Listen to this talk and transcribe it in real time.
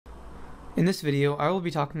In this video, I will be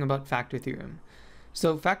talking about factor theorem.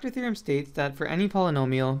 So factor theorem states that for any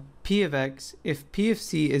polynomial p of x, if p of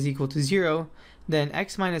c is equal to 0, then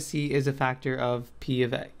x minus c is a factor of p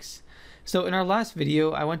of x. So in our last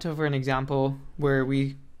video, I went over an example where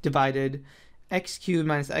we divided x cubed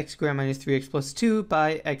minus x squared minus 3x plus 2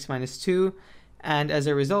 by x minus 2, and as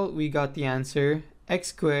a result, we got the answer x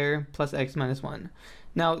squared plus x minus 1.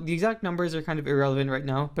 Now, the exact numbers are kind of irrelevant right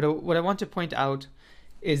now, but what I want to point out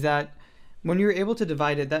is that when you're able to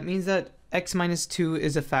divide it, that means that x minus 2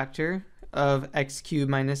 is a factor of x cubed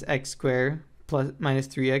minus x squared plus minus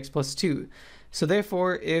 3x plus 2. So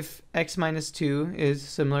therefore, if x minus 2 is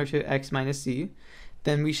similar to x minus c,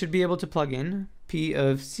 then we should be able to plug in p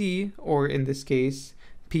of c, or in this case,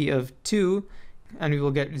 p of 2, and we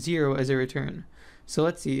will get 0 as a return. So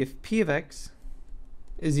let's see, if p of x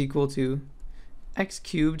is equal to x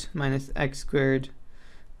cubed minus x squared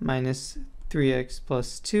minus 3x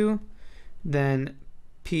plus 2, then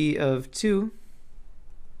p of 2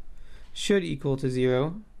 should equal to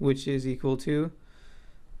 0, which is equal to,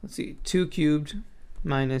 let's see, 2 cubed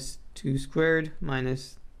minus 2 squared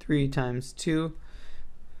minus 3 times 2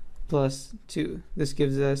 plus 2. This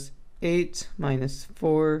gives us 8 minus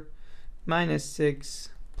 4 minus 6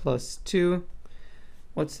 plus 2.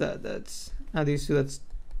 What's that? That's, add these two, that's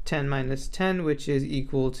 10 minus 10, which is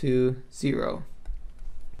equal to 0.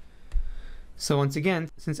 So once again,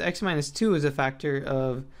 since x minus 2 is a factor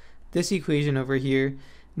of this equation over here,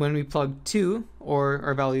 when we plug 2, or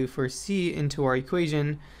our value for c, into our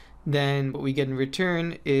equation, then what we get in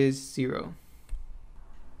return is 0.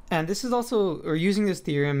 And this is also, or using this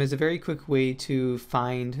theorem is a very quick way to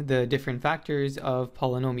find the different factors of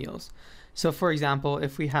polynomials. So for example,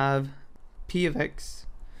 if we have p of x,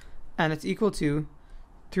 and it's equal to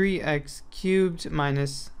 3x cubed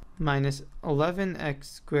minus 11x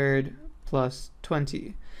squared plus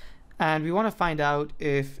 20. And we want to find out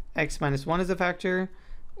if x minus 1 is a factor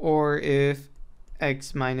or if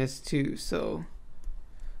x minus 2. So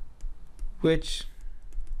which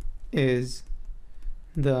is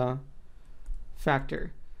the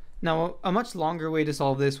factor? Now, a much longer way to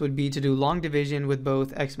solve this would be to do long division with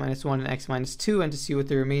both x minus 1 and x minus 2 and to see what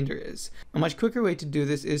the remainder is. A much quicker way to do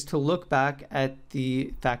this is to look back at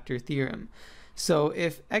the factor theorem. So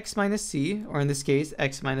if x minus c, or in this case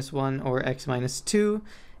x minus 1 or x minus 2,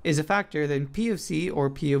 is a factor, then p of c, or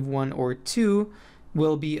p of 1 or 2,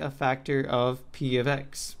 will be a factor of p of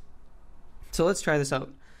x. So let's try this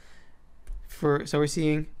out. So we're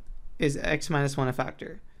seeing, is x minus 1 a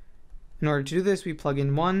factor? In order to do this, we plug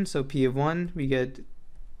in 1, so p of 1, we get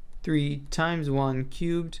 3 times 1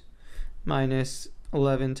 cubed minus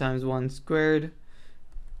 11 times 1 squared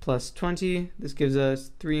plus 20. This gives us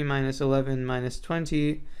 3 minus 11 minus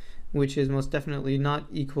 20, which is most definitely not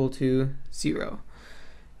equal to 0.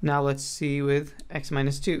 Now let's see with x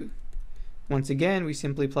minus 2. Once again, we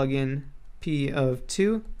simply plug in p of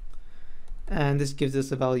 2, and this gives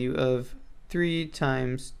us a value of 3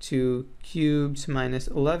 times 2 cubed minus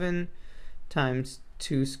 11 times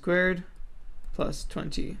 2 squared plus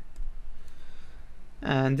 20.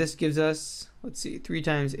 And this gives us, let's see, 3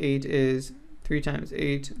 times 8 is 3 times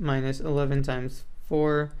 8 minus 11 times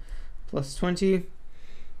 4 plus 20.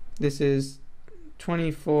 This is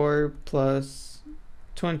 24 plus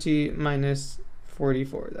 20 minus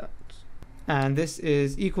 44. And this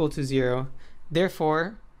is equal to 0.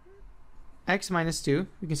 Therefore, x minus 2,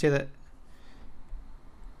 we can say that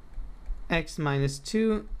x minus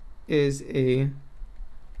 2 is a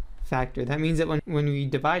factor. That means that when we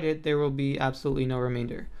divide it, there will be absolutely no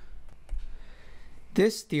remainder.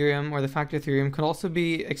 This theorem, or the factor theorem, could also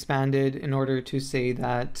be expanded in order to say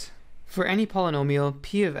that for any polynomial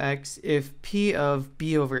p of x, if p of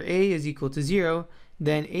b over a is equal to 0,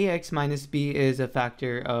 then ax minus b is a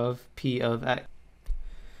factor of p of x.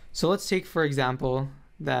 So let's take, for example,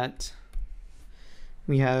 that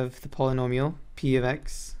we have the polynomial p of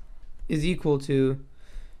x is equal to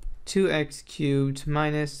 2x cubed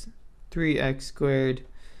minus 3x squared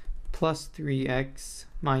plus 3x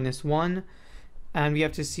minus 1. And we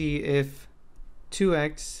have to see if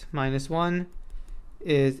 2x minus 1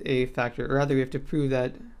 is a factor, or rather we have to prove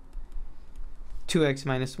that 2x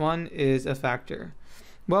minus 1 is a factor.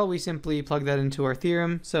 Well, we simply plug that into our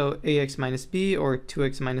theorem, so ax minus b, or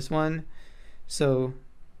 2x minus 1, so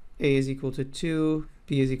a is equal to 2,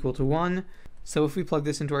 b is equal to 1. So if we plug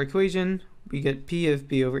this into our equation, we get p of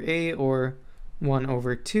b over a, or 1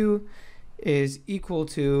 over 2, is equal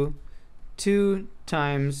to 2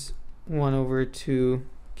 times 1 over 2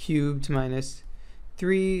 cubed minus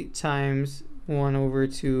 3 times 1 over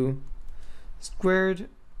 2 squared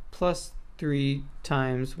plus 3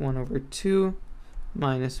 times 1 over 2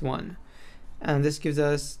 minus 1. And this gives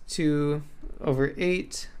us 2 over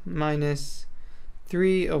 8 minus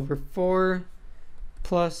 3 over 4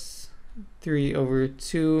 plus 3 over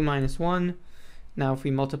 2 minus 1. Now if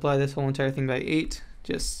we multiply this whole entire thing by 8,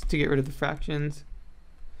 just to get rid of the fractions,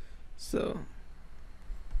 so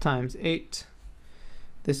times 8,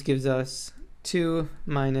 this gives us 2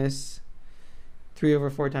 minus 3 over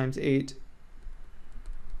 4 times 8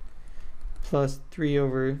 plus 3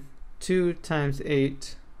 over 2 times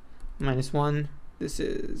 8 minus 1. This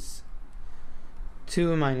is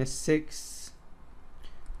 2 minus 6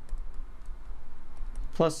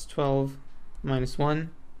 plus 12 minus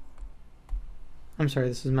 1. I'm sorry,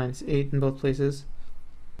 this is minus 8 in both places.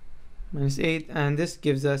 Minus 8, and this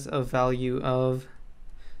gives us a value of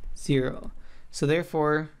 0. So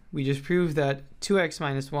therefore, we just proved that 2x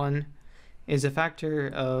minus 1 is a factor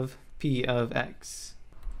of p of x.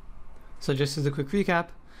 So just as a quick recap,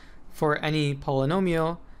 for any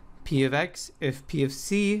polynomial p of x, if p of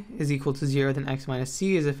c is equal to 0, then x minus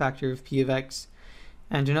c is a factor of p of x.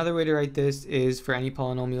 And another way to write this is for any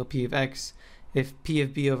polynomial p of x, if p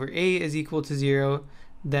of b over a is equal to 0,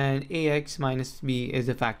 then ax minus b is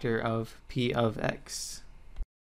a factor of p of x.